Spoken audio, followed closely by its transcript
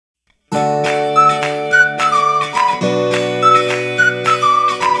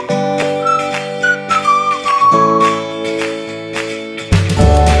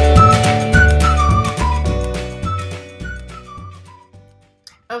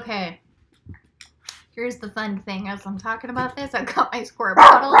Okay, here's the fun thing. As I'm talking about this, I've got my squirt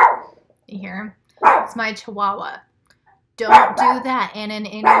bottle. You hear him? It's my Chihuahua. Don't do that in an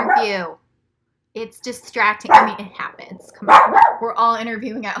interview. It's distracting. I mean, it happens. Come on. We're all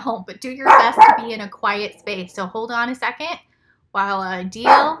interviewing at home, but do your best to be in a quiet space. So hold on a second while I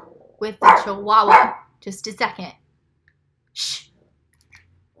deal with the Chihuahua. Just a second. Shh.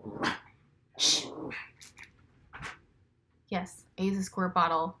 Shh. Yes, I use a squirt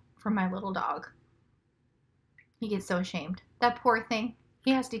bottle for my little dog. He gets so ashamed. That poor thing.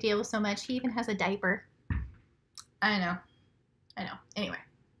 He has to deal with so much. He even has a diaper. I know. Anyway.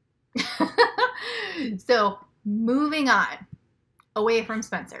 So, moving on. Away from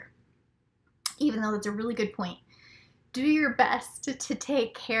Spencer. Even though that's a really good point. Do your best to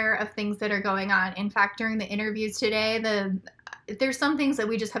take care of things that are going on. In fact, during the interviews today, there's some things that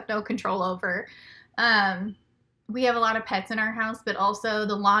we just have no control over. We have a lot of pets in our house, but also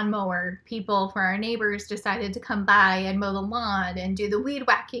the lawnmower people for our neighbors decided to come by and mow the lawn and do the weed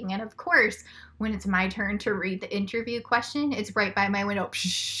whacking. And of course, when it's my turn to read the interview question, it's right by my window.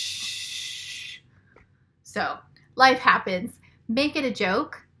 So life happens. Make it a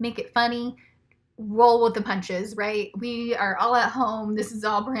joke. Make it funny. Roll with the punches, right? We are all at home. This is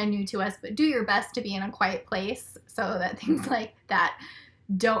all brand new to us, but do your best to be in a quiet place so that things like that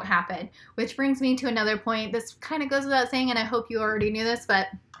don't happen. Which brings me to another point. This kind of goes without saying, and I hope you already knew this, but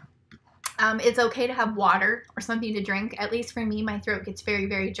it's okay to have water or something to drink. At least for me, my throat gets very,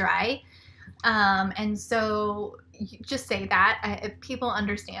 very dry. And so just say that. If people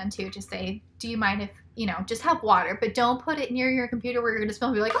understand too, just say, do you mind if, just have water, but don't put it near your computer where you're going to spill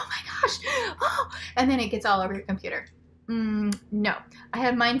and be like, oh my gosh, oh, and then it gets all over your computer. No. I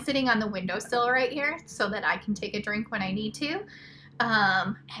have mine sitting on the windowsill right here so that I can take a drink when I need to.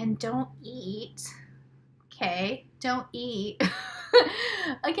 And don't eat. Okay, don't eat.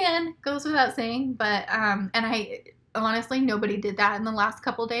 Again, goes without saying, but, and I honestly, nobody did that in the last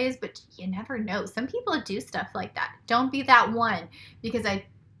couple days, but you never know. Some people do stuff like that. Don't be that one, because I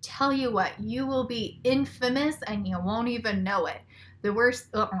tell you what, you will be infamous and you won't even know it. The worst,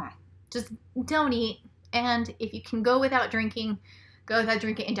 just don't eat. And if you can go without drinking, go without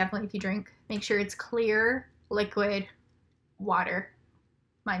drinking. And definitely if you drink, make sure it's clear, liquid, water.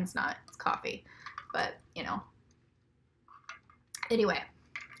 Mine's not, it's coffee, but anyway,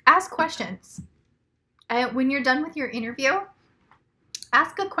 ask questions. When you're done with your interview,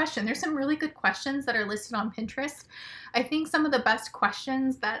 ask a question. There's some really good questions that are listed on Pinterest. I think some of the best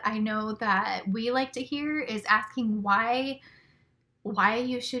questions that I know that we like to hear is asking why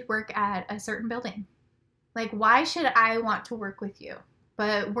you should work at a certain building. Like, why should I want to work with you?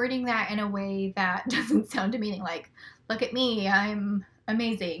 But wording that in a way that doesn't sound demeaning, like, look at me, I'm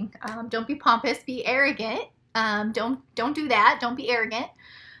amazing. Don't be pompous, be arrogant. Don't do that. Don't be arrogant.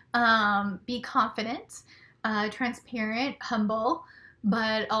 Be confident, transparent, humble,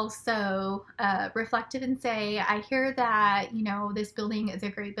 but also reflective and say, I hear that, this building is a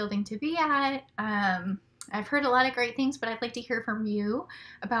great building to be at. I've heard a lot of great things, but I'd like to hear from you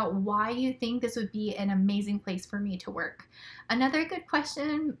about why you think this would be an amazing place for me to work. Another good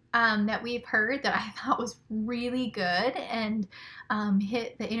question that we've heard that I thought was really good and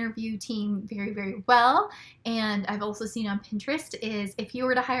hit the interview team very, very well, and I've also seen on Pinterest, is if you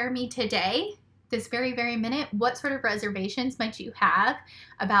were to hire me today, this very, very minute, what sort of reservations might you have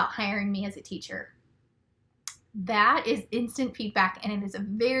about hiring me as a teacher? That is instant feedback, and it is a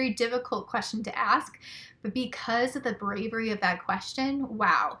very difficult question to ask, but because of the bravery of that question,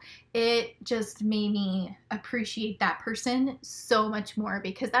 wow, it just made me appreciate that person so much more,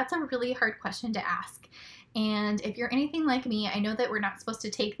 because that's a really hard question to ask. And if you're anything like me, I know that we're not supposed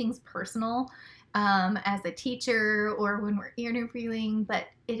to take things personal as a teacher or when we're interviewing, but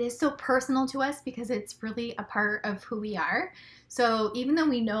it is so personal to us because it's really a part of who we are. So even though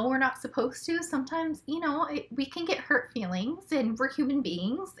we know we're not supposed to, sometimes, we can get hurt feelings, and we're human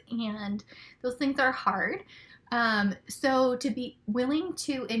beings, and those things are hard. So to be willing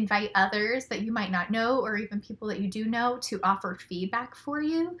to invite others that you might not know, or even people that you do know, to offer feedback for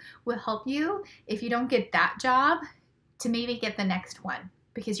you will help you, if you don't get that job, to maybe get the next one,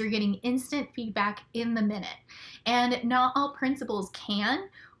 because you're getting instant feedback in the minute. And not all principals can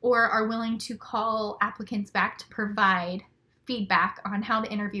or are willing to call applicants back to provide feedback on how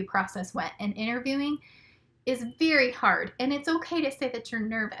the interview process went. And interviewing is very hard, and it's okay to say that you're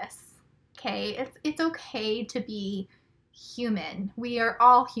nervous. Okay, it's okay to be human. We are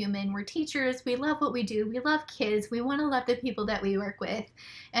all human. We're teachers. We love what we do. We love kids. We want to love the people that we work with,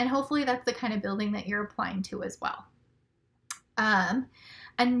 and hopefully that's the kind of building that you're applying to as well.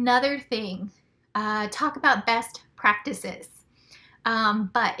 Another thing, talk about best practices.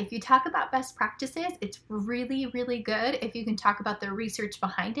 But if you talk about best practices, it's really, really good if you can talk about the research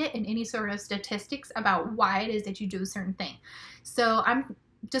behind it and any sort of statistics about why it is that you do a certain thing. So I'm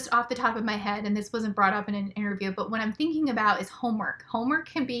just off the top of my head, and this wasn't brought up in an interview, but what I'm thinking about is homework. Homework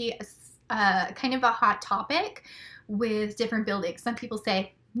can be a kind of a hot topic with different buildings. Some people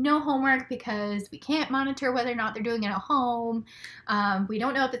say, no homework because we can't monitor whether or not they're doing it at home. We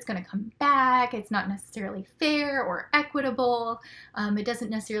don't know if it's going to come back. It's not necessarily fair or equitable. It doesn't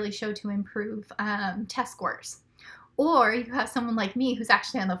necessarily show to improve test scores. Or you have someone like me who's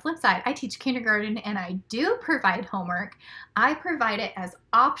actually on the flip side. I teach kindergarten and I do provide homework. I provide it as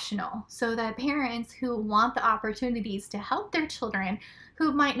optional so that parents who want the opportunities to help their children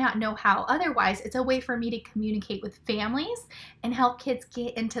who might not know how otherwise, it's a way for me to communicate with families and help kids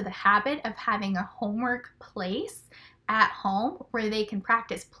get into the habit of having a homework place at home where they can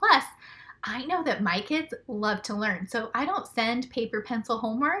practice. Plus, I know that my kids love to learn. So I don't send paper pencil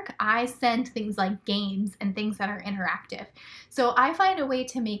homework. I send things like games and things that are interactive. So I find a way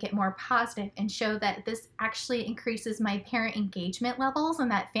to make it more positive and show that this actually increases my parent engagement levels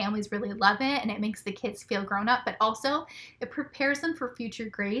and that families really love it and it makes the kids feel grown up, but also it prepares them for future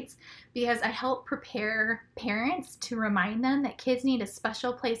grades because I help prepare parents to remind them that kids need a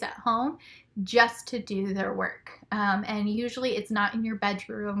special place at home just to do their work. And usually it's not in your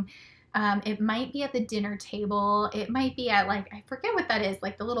bedroom. It might be at the dinner table. It might be at like, I forget what that is,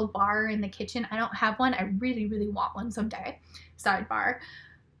 like the little bar in the kitchen. I don't have one. I really, really want one someday. Sidebar.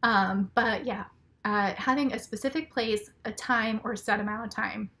 But yeah, having a specific place, a time, or a set amount of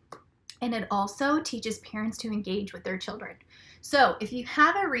time. And it also teaches parents to engage with their children. So if you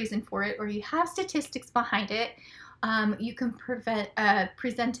have a reason for it or you have statistics behind it, you can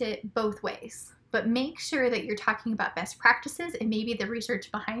present it both ways. But make sure that you're talking about best practices and maybe the research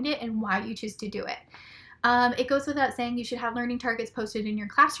behind it and why you choose to do it. It goes without saying you should have learning targets posted in your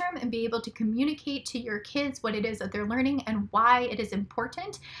classroom and be able to communicate to your kids what it is that they're learning and why it is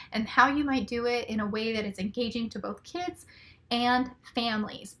important and how you might do it in a way that is engaging to both kids and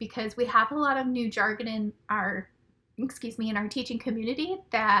families, because we have a lot of new jargon in our teaching community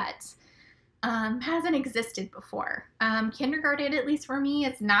that hasn't existed before. Kindergarten, at least for me,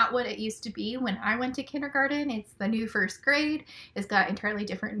 it's not what it used to be when I went to kindergarten. It's the new first grade. It's got entirely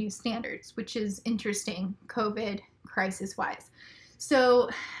different new standards, which is interesting, COVID crisis wise. So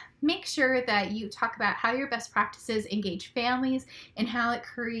make sure that you talk about how your best practices engage families and how it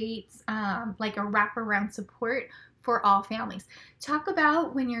creates like a wraparound support for all families. Talk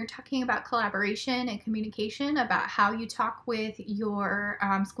about, when you're talking about collaboration and communication, about how you talk with your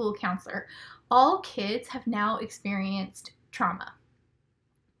school counselor. All kids have now experienced trauma.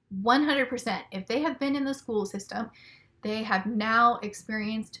 100%. If they have been in the school system, they have now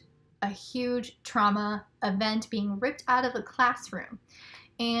experienced a huge trauma event, being ripped out of a classroom.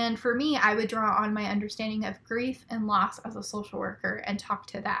 And for me, I would draw on my understanding of grief and loss as a social worker and talk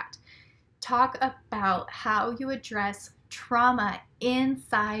to that. Talk about how you address trauma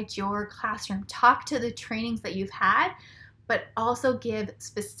inside your classroom. Talk to the trainings that you've had, but also give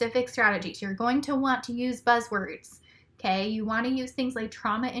specific strategies. You're going to want to use buzzwords, okay? You want to use things like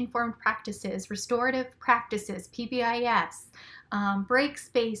trauma-informed practices, restorative practices, PBIS, break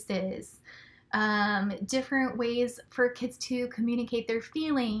spaces, different ways for kids to communicate their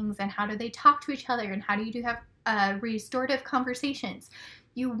feelings and how do they talk to each other and how do you have restorative conversations.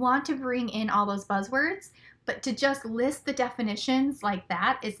 You want to bring in all those buzzwords, but to just list the definitions like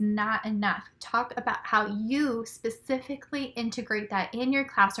that is not enough. Talk about how you specifically integrate that in your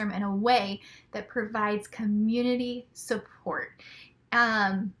classroom in a way that provides community support.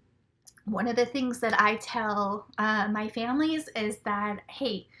 One of the things that I tell my families is that,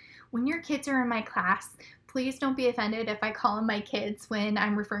 hey, when your kids are in my class, please don't be offended if I call them my kids when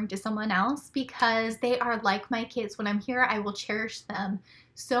I'm referring to someone else, because they are like my kids. When I'm here, I will cherish them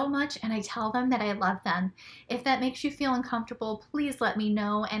so much and I tell them that I love them. If that makes you feel uncomfortable, please let me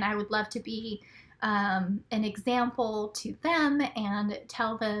know, and I would love to be an example to them and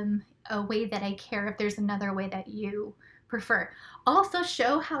tell them a way that I care if there's another way that you prefer. Also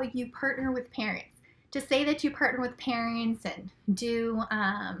show how you partner with parents. To say that you partner with parents and do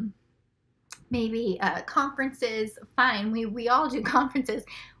maybe conferences, fine, we all do conferences.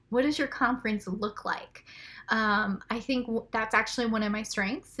 What does your conference look like? I think that's actually one of my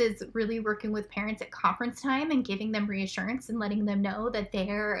strengths, is really working with parents at conference time and giving them reassurance and letting them know that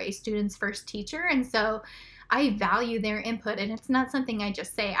they're a student's first teacher. And so I value their input, and it's not something I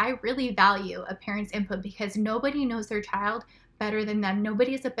just say. I really value a parent's input because nobody knows their child better than them.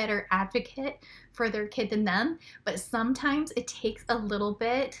 Nobody is a better advocate for their kid than them, but sometimes it takes a little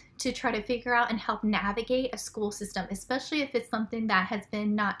bit to try to figure out and help navigate a school system, especially if it's something that has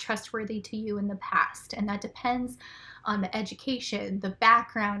been not trustworthy to you in the past. And that depends on the education, the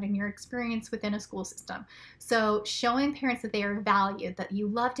background, and your experience within a school system. So showing parents that they are valued, that you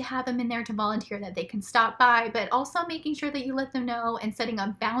love to have them in there to volunteer, that they can stop by, but also making sure that you let them know and setting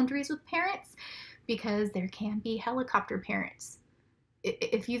up boundaries with parents, because there can be helicopter parents.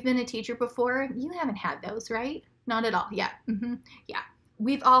 If you've been a teacher before, you haven't had those, right? Not at all. Yeah. Yeah.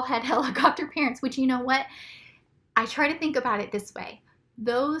 We've all had helicopter parents, which, you know what? I try to think about it this way.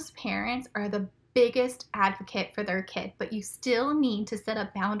 Those parents are the biggest advocate for their kid, but you still need to set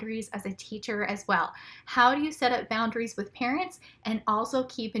up boundaries as a teacher as well. How do you set up boundaries with parents and also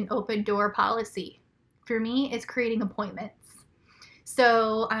keep an open door policy? For me, it's creating appointments.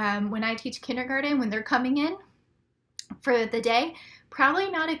 So when I teach kindergarten, when they're coming in for the day, probably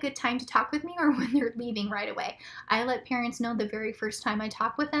not a good time to talk with me, or when they're leaving right away. I let parents know the very first time I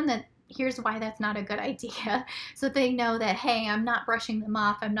talk with them that here's why that's not a good idea, so they know that, hey, I'm not brushing them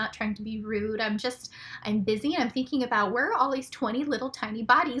off, I'm not trying to be rude, I'm busy and I'm thinking about where are all these 20 little tiny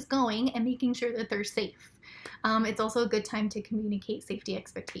bodies going and making sure that they're safe. It's also a good time to communicate safety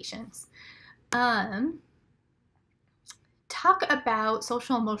expectations. Talk about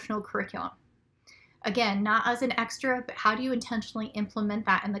social emotional curriculum. Again, not as an extra, but how do you intentionally implement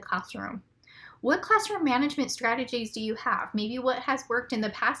that in the classroom? What classroom management strategies do you have? Maybe what has worked in the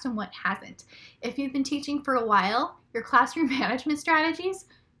past and what hasn't. If you've been teaching for a while, your classroom management strategies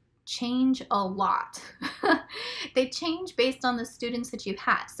change a lot. They change based on the students that you've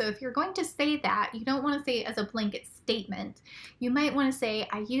had. So if you're going to say that, you don't want to say it as a blanket statement. You might want to say,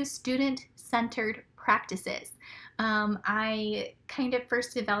 I use student-centered practices. I kind of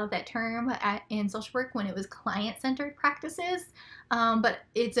first developed that term in social work when it was client-centered practices, but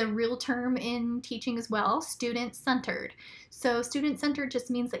it's a real term in teaching as well, student-centered. So student-centered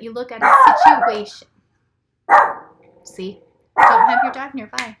just means that you look at a situation. See, don't have your dog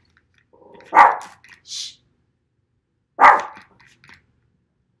nearby. Shh.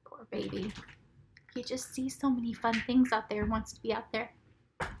 Poor baby. He just sees so many fun things out there and wants to be out there.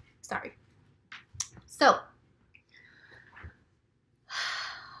 Sorry. So,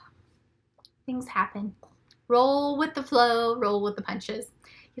 things happen. Roll with the flow, roll with the punches.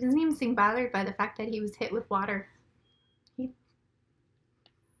 He doesn't even seem bothered by the fact that he was hit with water. He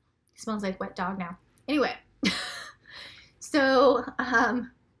smells like wet dog now. Anyway, so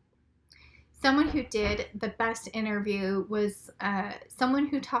someone who did the best interview was someone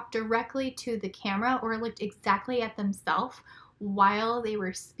who talked directly to the camera or looked exactly at themselves while they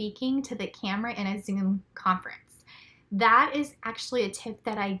were speaking to the camera in a Zoom conference. That is actually a tip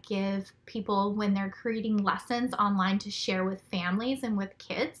that I give people when they're creating lessons online to share with families and with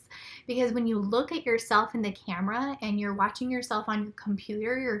kids, because when you look at yourself in the camera and you're watching yourself on your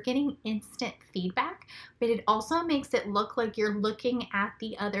computer, you're getting instant feedback, but it also makes it look like you're looking at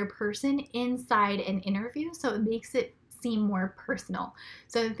the other person inside an interview, so it makes it seem more personal.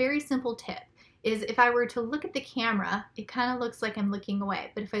 So a very simple tip is, if I were to look at the camera, it kind of looks like I'm looking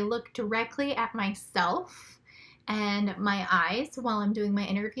away, but if I look directly at myself and my eyes while I'm doing my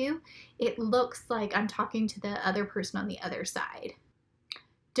interview, it looks like I'm talking to the other person on the other side.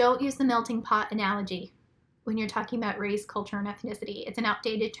 Don't use the melting pot analogy when you're talking about race, culture, and ethnicity. It's an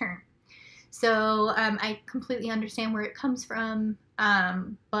outdated term. So I completely understand where it comes from,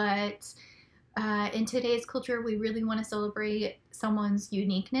 but in today's culture, we really want to celebrate someone's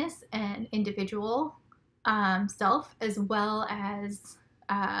uniqueness and individual self, as well as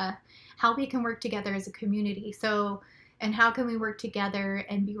how we can work together as a community. So, and how can we work together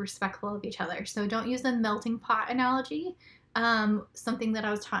and be respectful of each other? So don't use the melting pot analogy. Something that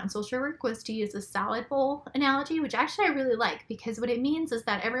I was taught in social work was to use the salad bowl analogy, which actually I really like, because what it means is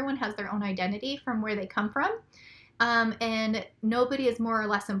that everyone has their own identity from where they come from. And nobody is more or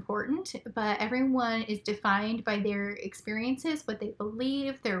less important, but everyone is defined by their experiences, what they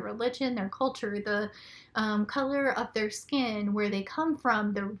believe, their religion, their culture, the color of their skin, where they come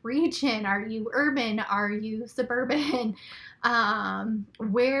from, the region. Are you urban? Are you suburban?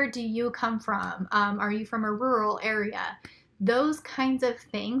 Where do you come from? Are you from a rural area? Those kinds of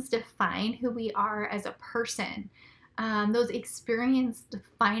things define who we are as a person. Those experiences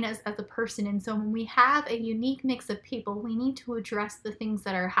define us as a person. And so when we have a unique mix of people, we need to address the things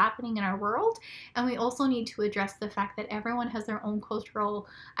that are happening in our world. And we also need to address the fact that everyone has their own cultural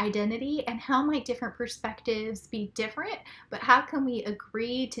identity, and how might different perspectives be different, but how can we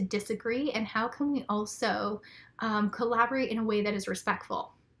agree to disagree, and how can we also collaborate in a way that is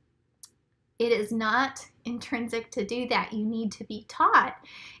respectful? It is not intrinsic to do that. You need to be taught,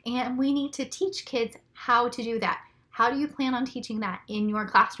 and we need to teach kids how to do that. How do you plan on teaching that in your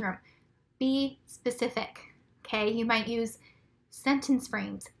classroom? Be specific, okay? You might use sentence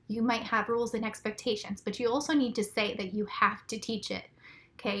frames. You might have rules and expectations, but you also need to say that you have to teach it,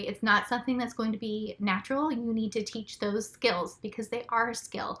 okay? It's not something that's going to be natural. You need to teach those skills because they are a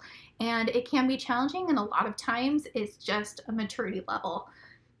skill, and it can be challenging, and a lot of times it's just a maturity level.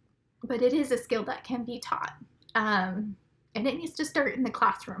 But it is a skill that can be taught, and it needs to start in the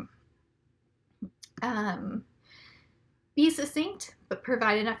classroom. Be succinct, but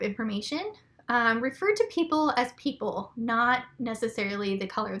provide enough information. Refer to people as people, not necessarily the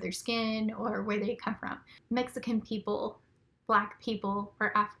color of their skin or where they come from. Mexican people, Black people,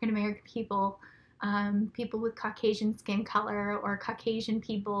 or African American people, people with Caucasian skin color, or Caucasian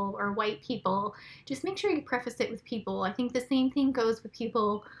people, or white people. Just make sure you preface it with people. I think the same thing goes with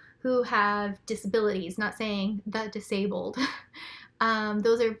people who have disabilities, not saying the disabled.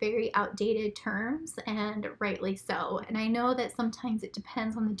 Those are very outdated terms, and rightly so. And I know that sometimes it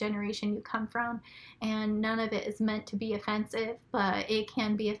depends on the generation you come from, and none of it is meant to be offensive, but it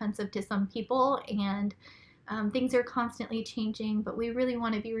can be offensive to some people, and things are constantly changing, but we really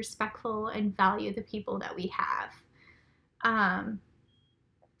want to be respectful and value the people that we have.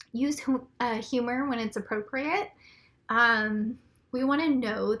 Use humor when it's appropriate. We want to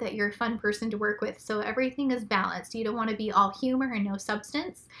know that you're a fun person to work with, so everything is balanced. You don't want to be all humor and no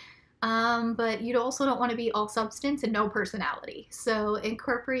substance, but you also don't want to be all substance and no personality. So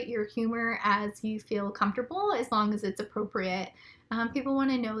incorporate your humor as you feel comfortable, as long as it's appropriate. People want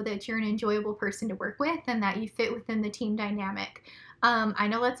to know that you're an enjoyable person to work with and that you fit within the team dynamic. I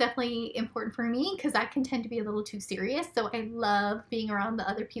know that's definitely important for me because I can tend to be a little too serious, so I love being around the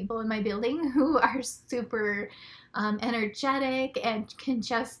other people in my building who are super energetic and can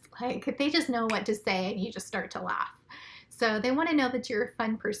just, like, they just know what to say and you just start to laugh. So they want to know that you're a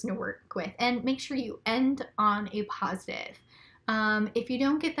fun person to work with, and make sure you end on a positive. If you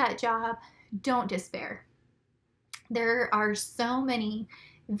don't get that job, don't despair. There are so many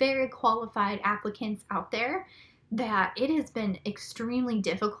very qualified applicants out there that it has been extremely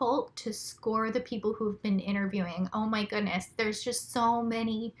difficult to score the people who've been interviewing. Oh my goodness, there's just so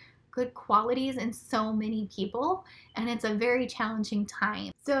many good qualities and so many people, and it's a very challenging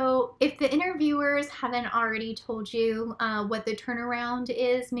time. So if the interviewers haven't already told you what the turnaround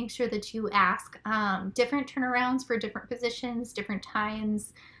is, make sure that you ask. Different turnarounds for different positions, different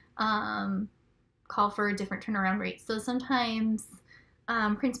times, call for a different turnaround rate. So sometimes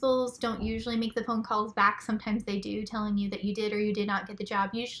principals don't usually make the phone calls back. Sometimes they do, telling you that you did or you did not get the job.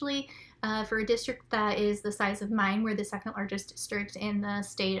 Usually for a district that is the size of mine, we're the second largest district in the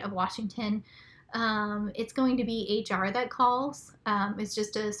state of Washington, it's going to be HR that calls. It's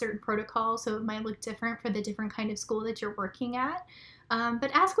just a certain protocol, so it might look different for the different kind of school that you're working at.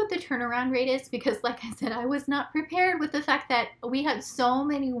 But ask what the turnaround rate is, because like I said, I was not prepared with the fact that we had so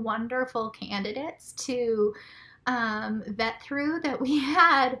many wonderful candidates to vet through, that we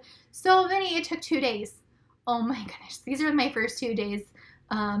had so many. It took 2 days. Oh my goodness. These are my first 2 days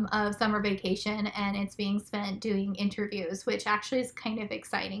of summer vacation, and it's being spent doing interviews, which actually is kind of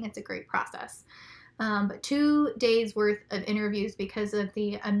exciting. It's a great process. But 2 days worth of interviews because of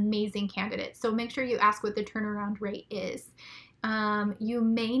the amazing candidates. So make sure you ask what the turnaround rate is. You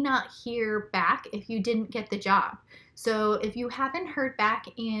may not hear back if you didn't get the job. So if you haven't heard back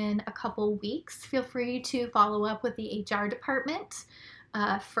in a couple weeks, feel free to follow up with the HR department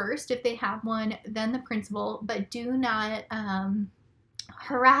first, if they have one, then the principal, but do not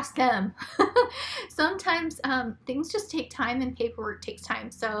harass them. Sometimes things just take time, and paperwork takes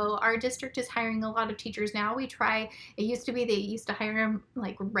time. So our district is hiring a lot of teachers now. It used to be they used to hire them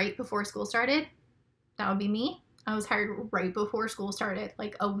like right before school started. That would be me. I was hired right before school started,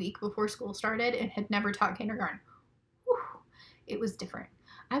 like a week before school started, and had never taught kindergarten. Whew, it was different.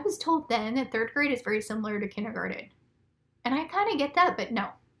 I was told then that third grade is very similar to kindergarten. And I kind of get that, but no.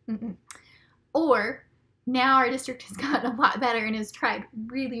 Or now our district has gotten a lot better and has tried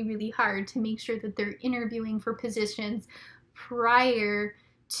really, really hard to make sure that they're interviewing for positions prior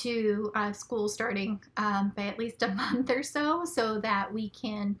to school starting by at least a month or so that we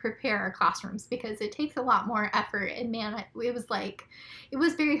can prepare our classrooms, because it takes a lot more effort. And man, it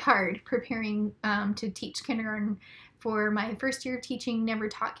was very hard preparing to teach kindergarten. For my first year of teaching, never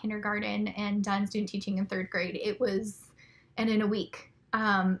taught kindergarten, and done student teaching in third grade. And in a week.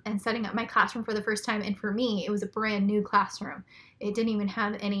 And setting up my classroom for the first time, and for me, it was a brand new classroom. It didn't even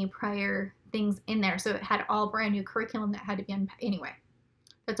have any prior things in there, so it had all brand new curriculum that had to be anyway.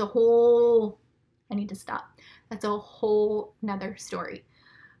 That's a whole, I need to stop. That's a whole nother story.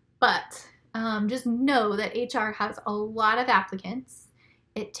 But Just know that HR has a lot of applicants.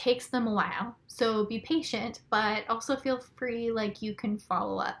 It takes them a while, so be patient, but also feel free, like you can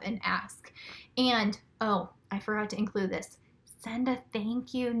follow up and ask. And, oh, I forgot to include this. Send a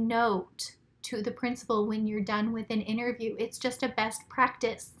thank you note to the principal when you're done with an interview. It's just a best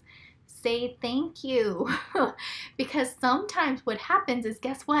practice. Say thank you. Because sometimes what happens is,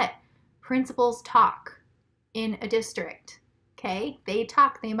 guess what? Principals talk in a district, okay? They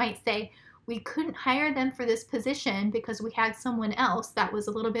talk. They might say, we couldn't hire them for this position because we had someone else that was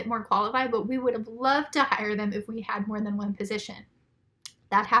a little bit more qualified, but we would have loved to hire them if we had more than one position.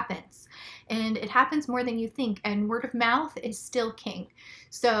 That happens, and it happens more than you think, and word of mouth is still king.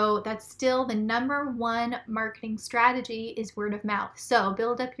 So that's still the #1 marketing strategy, is word of mouth. So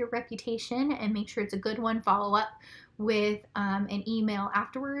build up your reputation and make sure it's a good one. Follow up with an email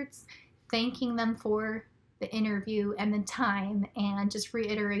afterwards, thanking them for the interview and the time, and just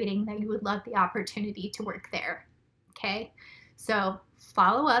reiterating that you would love the opportunity to work there. Okay, so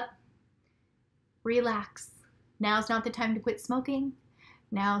follow up, relax. Now's not the time to quit smoking.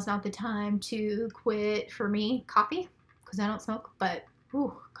 Now's not the time to quit, for me, coffee, because I don't smoke, but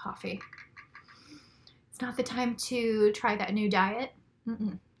ooh, coffee. It's not the time to try that new diet.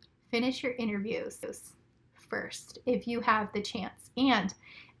 Finish your interviews first if you have the chance. And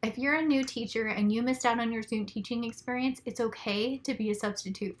if you're a new teacher and you missed out on your student teaching experience, it's okay to be a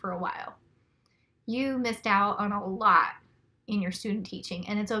substitute for a while. You missed out on a lot in your student teaching,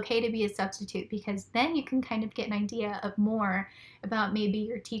 and it's okay to be a substitute, because then you can kind of get an idea of more about maybe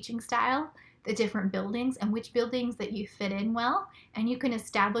your teaching style, the different buildings, and which buildings that you fit in well, and you can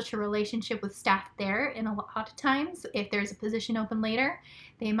establish a relationship with staff there. And a lot of times, if there's a position open later,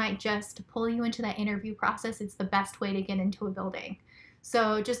 they might just pull you into that interview process. It's the best way to get into a building.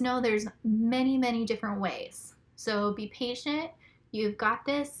 So just know there's many, many different ways. So be patient. You've got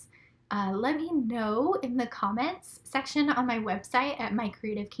this. Let me know in the comments section on my website at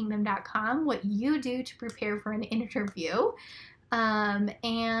mycreativekingdom.com what you do to prepare for an interview,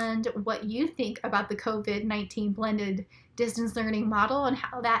 and what you think about the COVID-19 blended distance learning model and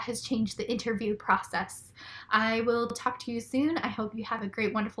how that has changed the interview process. I will talk to you soon. I hope you have a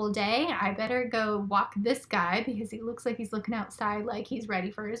great, wonderful day. I better go walk this guy because he looks like he's looking outside like he's ready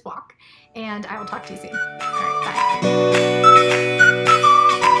for his walk. And I will talk to you soon. All right, bye.